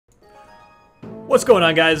What's going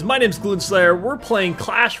on, guys? My name's Glutenslayer. We're playing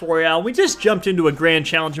Clash Royale. We just jumped into a grand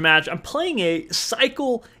challenge match. I'm playing a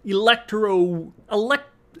Cycle Electro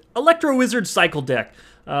Wizard Cycle deck.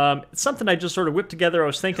 It's something I just sort of whipped together. I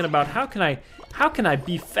was thinking about how can I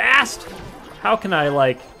be fast? How can I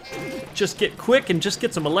like just get quick and just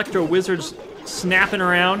get some Electro Wizards snapping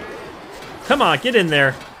around? Come on, get in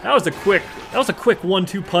there. That was a quick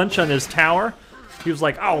 1-2 punch on his tower. He was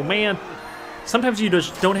like, oh man. Sometimes you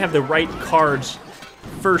just don't have the right cards.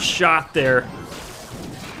 First shot there.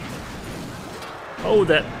 Oh,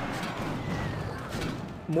 that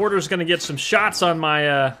mortar's gonna get some shots on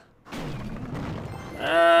my,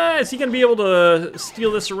 is he gonna be able to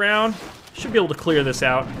steal this around? Should be able to clear this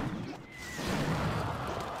out.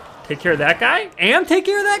 Take care of that guy? And take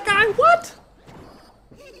care of that guy? What?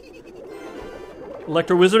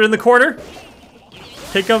 Electro Wizard in the corner.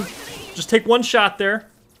 Take him. Just take one shot there.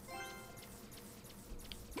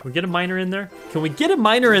 Can we get a miner in there? Can we get a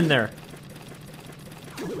miner in there?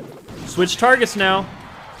 Switch targets now.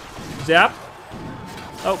 Zap.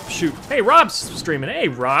 Oh, shoot. Hey, Rob's streaming. Hey,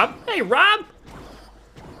 Rob. Hey, Rob.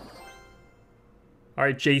 All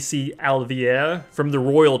right, JC Alvier from the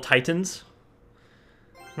Royal Titans.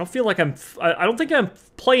 I don't feel like I don't think I'm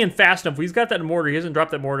playing fast enough. He's got that mortar. He hasn't dropped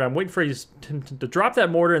that mortar. I'm waiting for him to drop that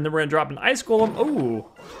mortar, and then we're going to drop an Ice Golem. Oh.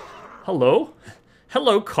 Hello.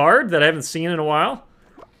 Hello, card that I haven't seen in a while.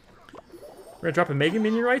 We're gonna drop a Mega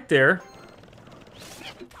Minion right there.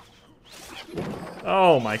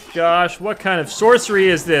 Oh my gosh, what kind of sorcery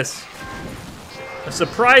is this? A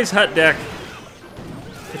surprise hut deck.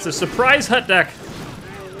 It's a surprise hut deck.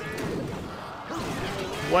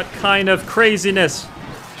 What kind of craziness?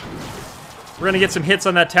 We're gonna get some hits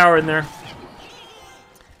on that tower in there.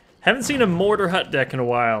 Haven't seen a mortar hut deck in a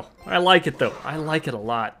while. I like it though, I like it a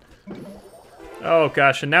lot. Oh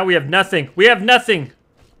gosh, and now we have nothing. We have nothing.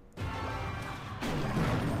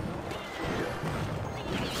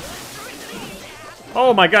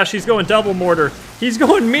 Oh my gosh, he's going double mortar. He's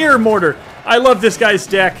going mirror mortar. I love this guy's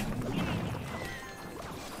deck.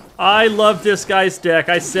 I love this guy's deck.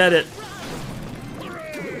 I said it.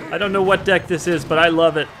 I don't know what deck this is, but I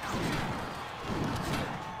love it.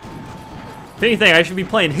 If anything, I should be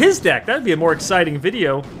playing his deck. That'd be a more exciting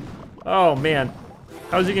video. Oh man.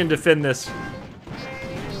 How's he gonna defend this?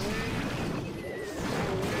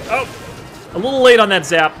 Oh, a little late on that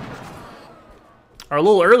zap. Or a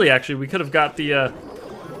little early, actually. We could have got the,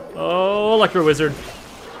 oh, Electro Wizard.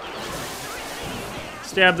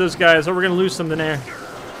 Stab those guys. Oh, we're gonna lose something there.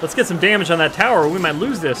 Let's get some damage on that tower, or we might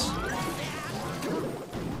lose this.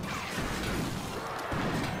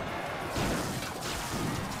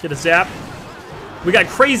 Get a zap. We got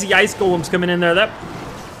crazy Ice Golems coming in there. That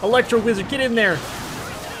Electro Wizard, get in there.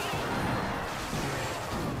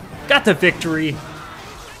 Got the victory.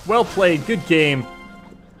 Well played, good game.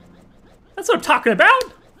 That's what I'm talking about.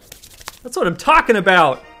 That's what I'm talking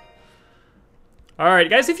about. All right,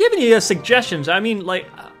 guys, if you have any suggestions, I mean, like,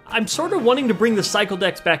 I'm sort of wanting to bring the cycle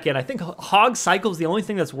decks back in. I think Hog Cycle is the only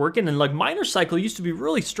thing that's working, and like Miner Cycle used to be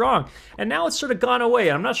really strong, and now it's sort of gone away.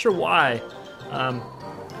 I'm not sure why.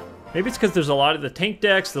 Maybe it's because there's a lot of the tank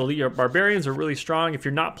decks. The Elite Barbarians are really strong. If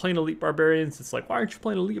you're not playing Elite Barbarians, it's like, why aren't you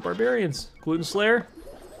playing Elite Barbarians? Glutenslayer?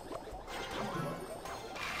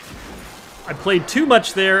 I played too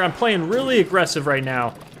much there. I'm playing really aggressive right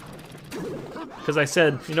now. Because I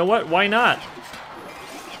said, you know what? Why not?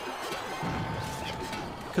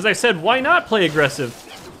 Because I said, why not play aggressive?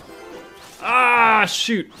 Ah,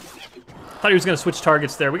 shoot. Thought he was going to switch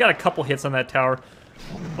targets there. We got a couple hits on that tower.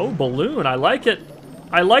 Oh, balloon. I like it.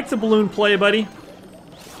 I like the balloon play, buddy.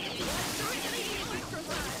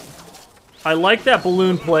 I like that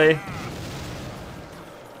balloon play.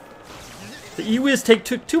 The E-Wiz took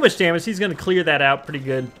too much damage. He's going to clear that out pretty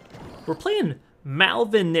good. We're playing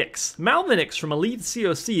Malvinix. Malvinix from Elite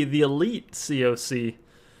COC, the Elite COC.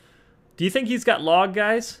 Do you think he's got log,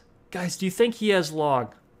 guys? Guys, do you think he has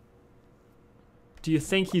log? Do you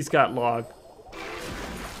think he's got log?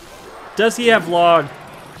 Does he have log?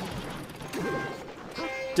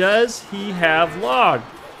 Does he have log?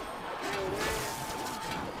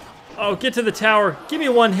 Oh, get to the tower. Give me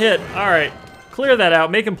one hit. All right. Clear that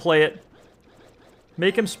out. Make him play it.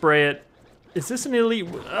 Make him spray it. Is this an elite?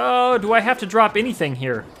 Oh, do I have to drop anything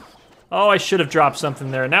here? Oh, I should have dropped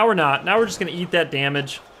something there. Now we're not. Now we're just going to eat that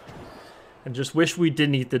damage. And just wish we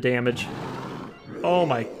didn't eat the damage. Oh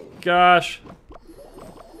my gosh.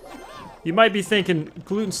 You might be thinking,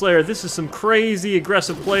 Glutenslayer, this is some crazy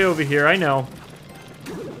aggressive play over here. I know.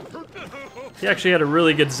 He actually had a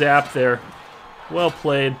really good zap there. Well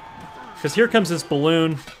played. Because here comes this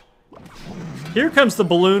balloon. Here comes the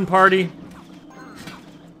balloon party.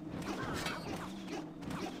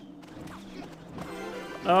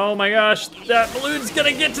 Oh my gosh, that balloon's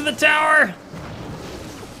gonna get to the tower!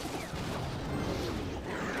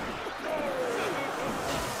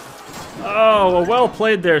 Oh, well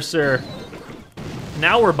played there, sir.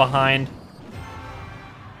 Now we're behind.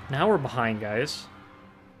 Now we're behind, guys.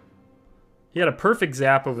 He had a perfect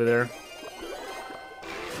zap over there.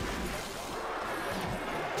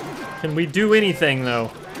 Can we do anything, though?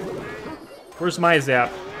 Where's my zap?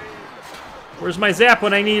 Where's my zap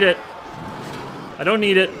when I need it? I don't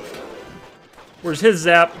need it. Where's his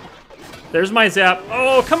zap? There's my zap.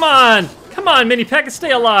 Oh, come on! Come on, Mini Pekka,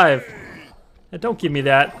 stay alive! Don't give me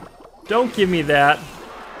that. Don't give me that.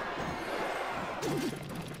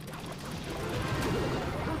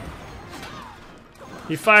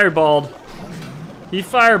 He fireballed. He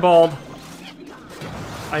fireballed.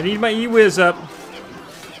 I need my E-Wiz up.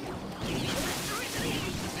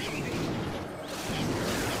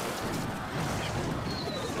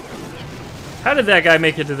 How did that guy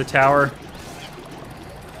make it to the tower?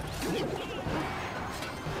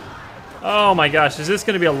 Oh my gosh, is this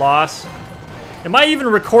gonna be a loss? Am I even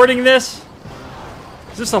recording this?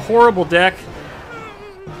 Is this a horrible deck?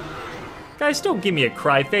 Guys, don't give me a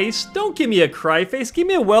cry face. Don't give me a cry face. Give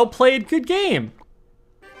me a well-played good game.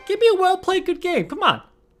 Give me a well-played good game. Come on.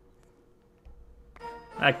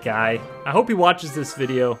 That guy. I hope he watches this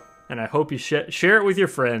video, and I hope you share it with your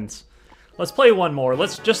friends. Let's play one more.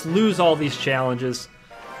 Let's just lose all these challenges.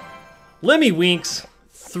 Lemmy Winks.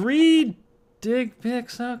 3 dig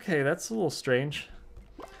picks. Okay, that's a little strange.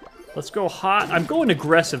 Let's go hot. I'm going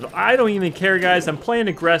aggressive. I don't even care, guys. I'm playing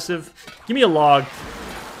aggressive. Give me a log.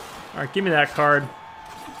 All right, give me that card.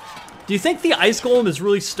 Do you think the Ice Golem is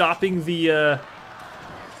really stopping the...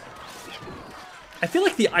 I feel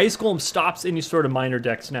like the Ice Golem stops any sort of minor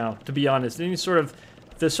decks now, to be honest. Any sort of...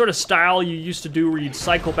 The sort of style you used to do where you'd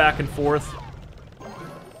cycle back and forth.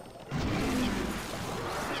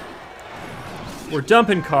 We're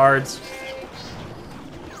dumping cards.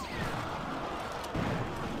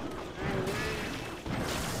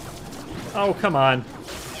 Oh, come on.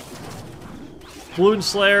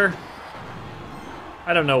 Glutenslayer.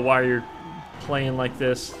 I don't know why you're playing like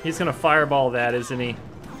this. He's gonna fireball that, isn't he?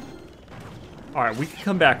 Alright, we can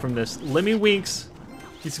come back from this. Lemmy Winks.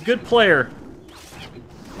 He's a good player.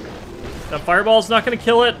 That fireball's not gonna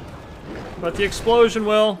kill it, but the explosion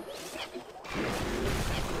will.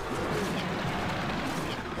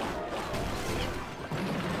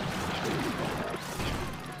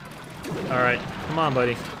 Alright, come on,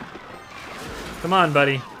 buddy. Come on,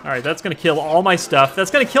 buddy. Alright, that's gonna kill all my stuff. That's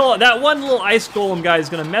gonna kill... That one little Ice Golem guy is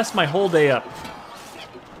gonna mess my whole day up.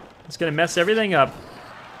 It's gonna mess everything up.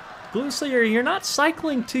 Glutenslayer, you're not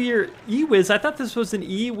cycling to your E-Wiz. I thought this was an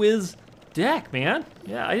E-Wiz deck, man.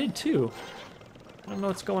 Yeah, I did too. I don't know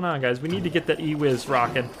what's going on, guys. We need to get that E-Wiz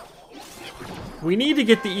rocking. We need to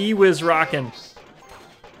get the E-Wiz rocking.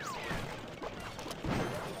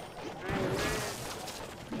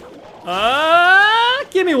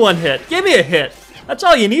 Give me one hit. Give me a hit. That's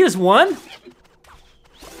all you need is one.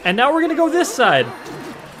 And now we're gonna go this side.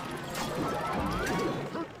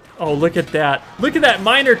 Oh, look at that. Look at that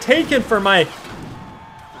miner taken for my...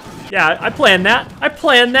 Yeah, I planned that. I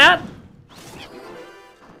planned that.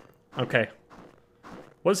 Okay.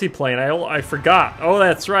 What's he playing? I forgot. Oh,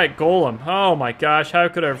 that's right, Golem. Oh my gosh, how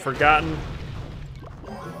could I have forgotten?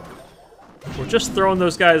 We're just throwing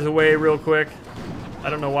those guys away real quick. I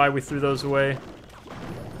don't know why we threw those away.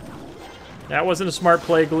 That wasn't a smart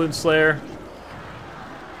play, Glutenslayer.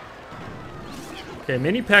 Okay,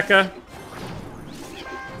 Mini Pekka.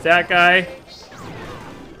 That guy.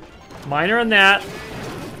 Miner on that.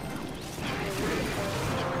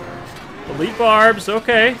 Elite Barbs,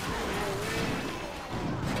 okay.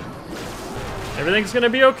 Everything's gonna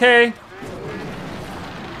be okay.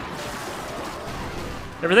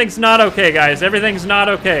 Everything's not okay, guys. Everything's not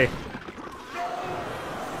okay.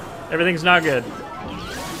 Everything's not good.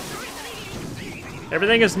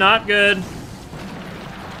 Everything is not good.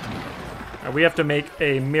 Right, we have to make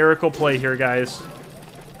a miracle play here, guys.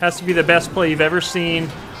 Has to be the best play you've ever seen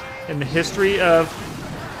in the history of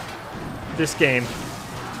this game.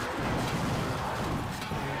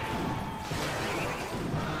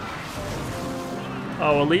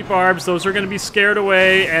 Oh, Elite Barbs, those are going to be scared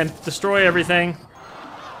away and destroy everything.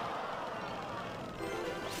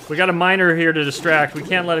 We got a miner here to distract. We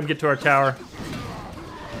can't let him get to our tower.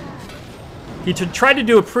 He tried to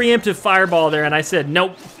do a preemptive fireball there, and I said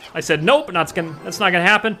nope. I said nope, that's not gonna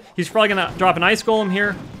happen. He's probably gonna drop an Ice Golem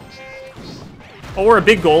here. Or a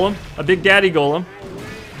big Golem, a big daddy Golem.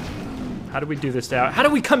 How do we do this now? How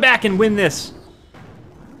do we come back and win this?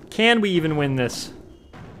 Can we even win this?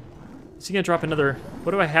 Is he gonna drop another?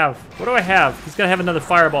 What do I have? What do I have? He's gonna have another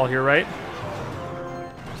fireball here, right?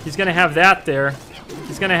 He's gonna have that there.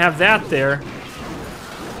 He's gonna have that there.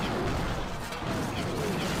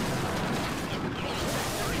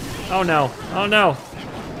 Oh no. Oh no.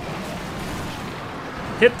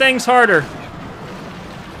 Hit things harder.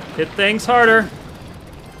 Hit things harder.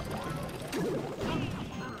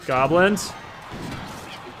 Goblins.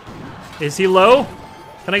 Is he low?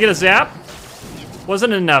 Can I get a zap?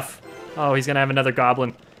 Wasn't enough. Oh, he's gonna have another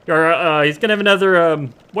goblin. Or he's gonna have another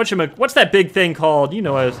what's that big thing called? You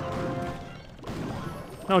know it.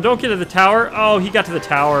 No, don't get to the tower. Oh, he got to the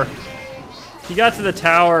tower. He got to the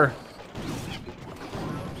tower.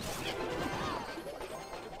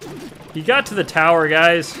 He got to the tower,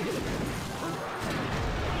 guys.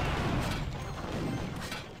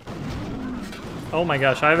 Oh my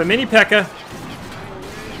gosh, I have a mini P.E.K.K.A.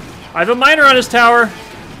 I have a miner on his tower.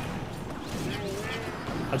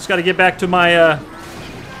 I just gotta get back to my, I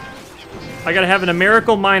gotta have a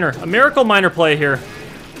miracle miner. A miracle miner play here.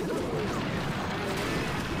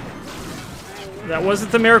 That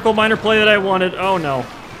wasn't the miracle miner play that I wanted. Oh no.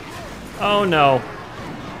 Oh no.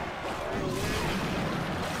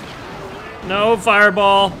 No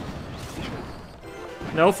fireball.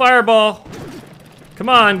 No fireball. Come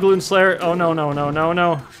on, Glutenslayer. Oh, no, no, no, no,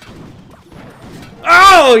 no.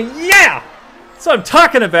 Oh, yeah! That's what I'm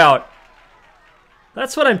talking about.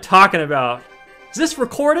 That's what I'm talking about. Is this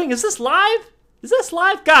recording? Is this live? Is this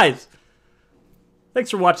live? Guys, thanks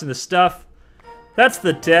for watching this stuff. That's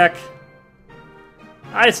the deck.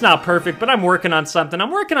 It's not perfect, but I'm working on something. I'm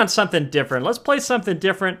working on something different. Let's play something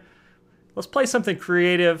different. Let's play something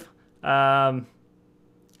creative. And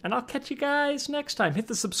I'll catch you guys next time. Hit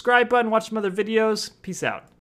the subscribe button, watch some other videos. Peace out.